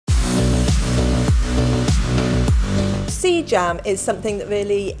cJAM is something that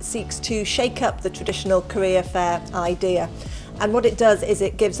really seeks to shake up the traditional career fair idea. And what it does is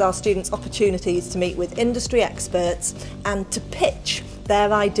it gives our students opportunities to meet with industry experts and to pitch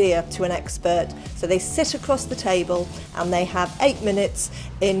their idea to an expert. So they sit across the table and they have 8 minutes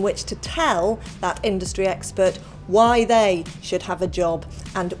in which to tell that industry expert why they should have a job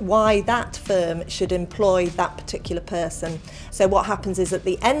and why that firm should employ that particular person. So what happens is at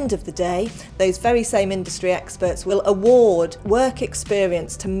the end of the day, those very same industry experts will award work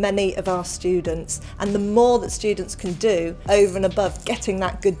experience to many of our students, and the more that students can do over and above getting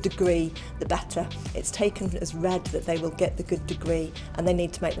that good degree, the better. It's taken as read that they will get the good degree and they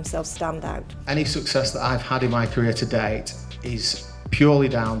need to make themselves stand out. Any success that I've had in my career to date is purely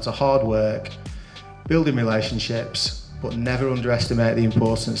down to hard work, building relationships, but never underestimate the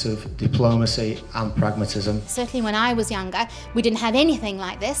importance of diplomacy and pragmatism. Certainly when I was younger, we didn't have anything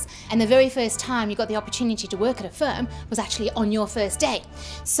like this, and the very first time you got the opportunity to work at a firm was actually on your first day.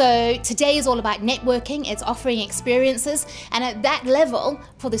 So today is all about networking, it's offering experiences, and at that level,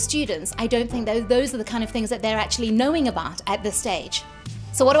 for the students, I don't think those are the kind of things that they're actually knowing about at this stage.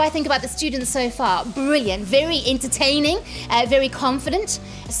 So what do I think about the students so far? Brilliant, very entertaining, very confident,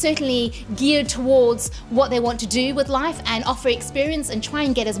 certainly geared towards what they want to do with life and offer experience and try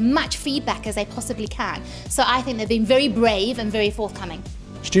and get as much feedback as they possibly can. So I think they've been very brave and very forthcoming.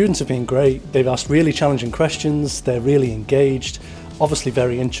 Students have been great. They've asked really challenging questions, they're really engaged, obviously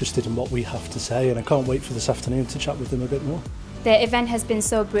very interested in what we have to say, and I can't wait for this afternoon to chat with them a bit more. The event has been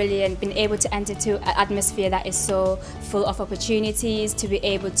so brilliant, been able to enter to an atmosphere that is so full of opportunities, to be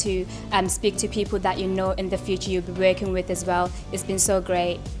able to speak to people that you know in the future you'll be working with as well. It's been so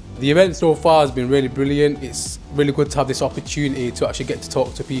great. The event so far has been really brilliant. It's really good to have this opportunity to actually get to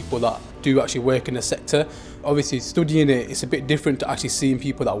talk to people that do actually work in the sector. Obviously studying it, it's a bit different to actually seeing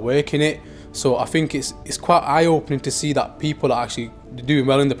people that work in it. So I think it's quite eye-opening to see that people are actually doing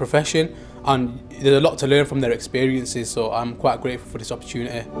well in the profession, and there's a lot to learn from their experiences, so I'm quite grateful for this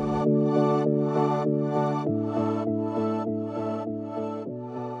opportunity.